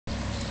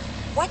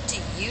What do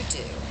you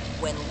do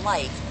when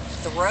life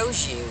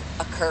throws you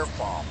a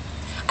curveball?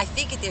 I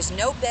figured there's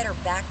no better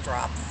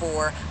backdrop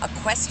for a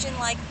question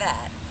like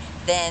that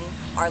than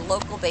our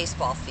local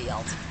baseball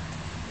field.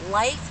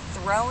 Life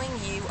throwing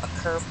you a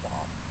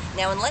curveball.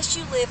 Now, unless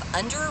you live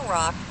under a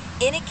rock,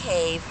 in a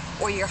cave,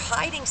 or you're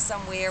hiding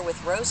somewhere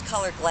with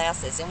rose-colored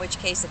glasses, in which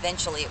case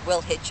eventually it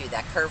will hit you,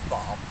 that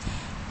curveball.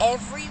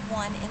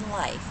 Everyone in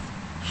life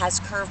has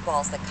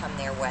curveballs that come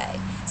their way.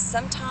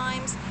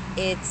 Sometimes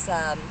it's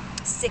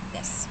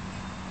sickness,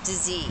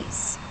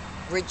 disease,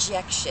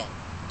 rejection,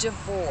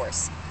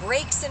 divorce,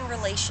 breaks in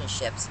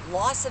relationships,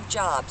 loss of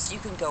jobs. You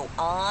can go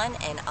on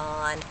and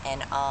on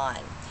and on.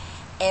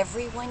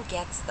 Everyone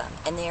gets them,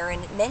 and they are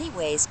in many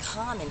ways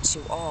common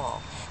to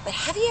all. But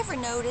have you ever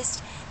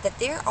noticed that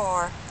there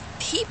are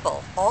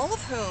people, all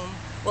of whom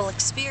will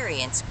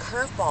experience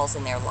curveballs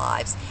in their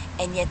lives,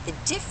 and yet the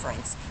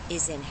difference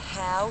is in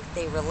how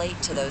they relate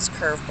to those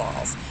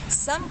curveballs.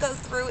 Some go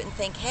through it and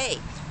think, hey,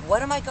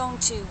 what am I going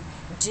to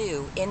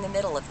do in the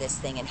middle of this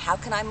thing, and how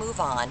can I move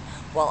on,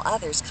 while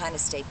others kind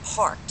of stay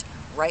parked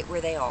right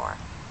where they are.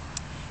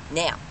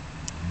 Now,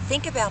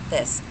 think about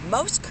this.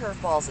 Most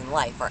curveballs in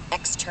life are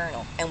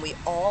external, and we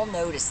all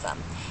notice them,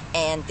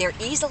 and they're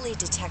easily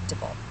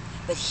detectable.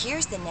 But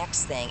here's the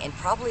next thing, and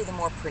probably the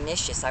more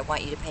pernicious I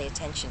want you to pay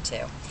attention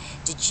to.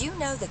 Did you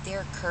know that there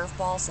are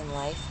curveballs in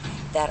life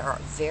that are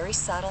very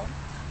subtle,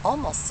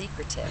 almost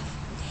secretive?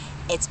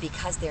 It's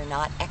because they're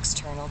not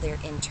external, they're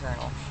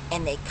internal,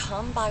 and they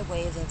come by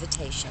way of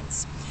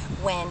invitations.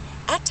 When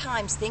at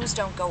times things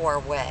don't go our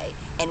way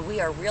and we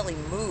are really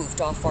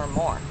moved off our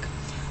mark,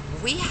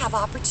 we have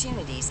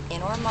opportunities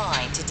in our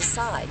mind to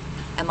decide,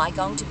 am I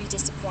going to be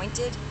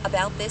disappointed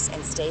about this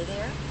and stay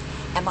there?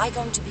 Am I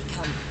going to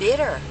become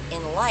bitter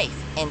in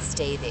life and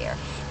stay there?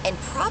 And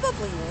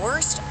probably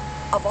worst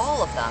of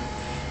all of them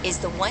is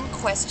the one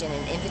question,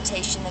 an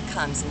invitation that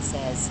comes and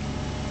says,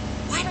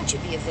 why don't you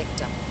be a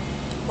victim?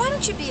 Why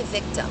don't you be a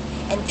victim?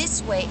 And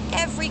this way,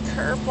 every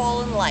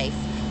curveball in life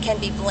can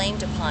be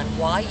blamed upon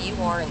why you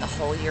are in the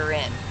hole you're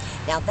in.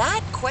 Now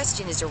that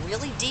question is a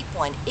really deep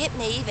one. It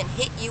may even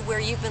hit you where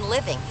you've been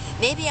living.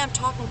 Maybe I'm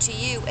talking to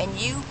you and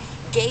you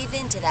gave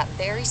in to that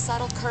very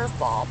subtle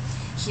curveball.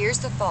 Here's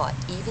the thought,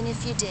 even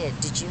if you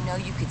did you know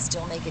you could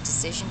still make a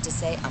decision to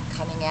say, I'm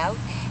coming out?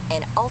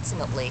 And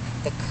ultimately,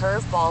 the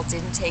curveball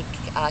didn't take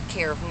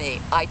care of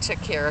me. I took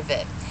care of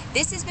it.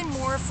 This has been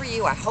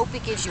Maura4u. I hope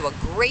it gives you a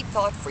great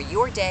thought for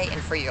your day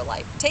and for your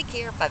life. Take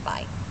care.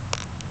 Bye-bye.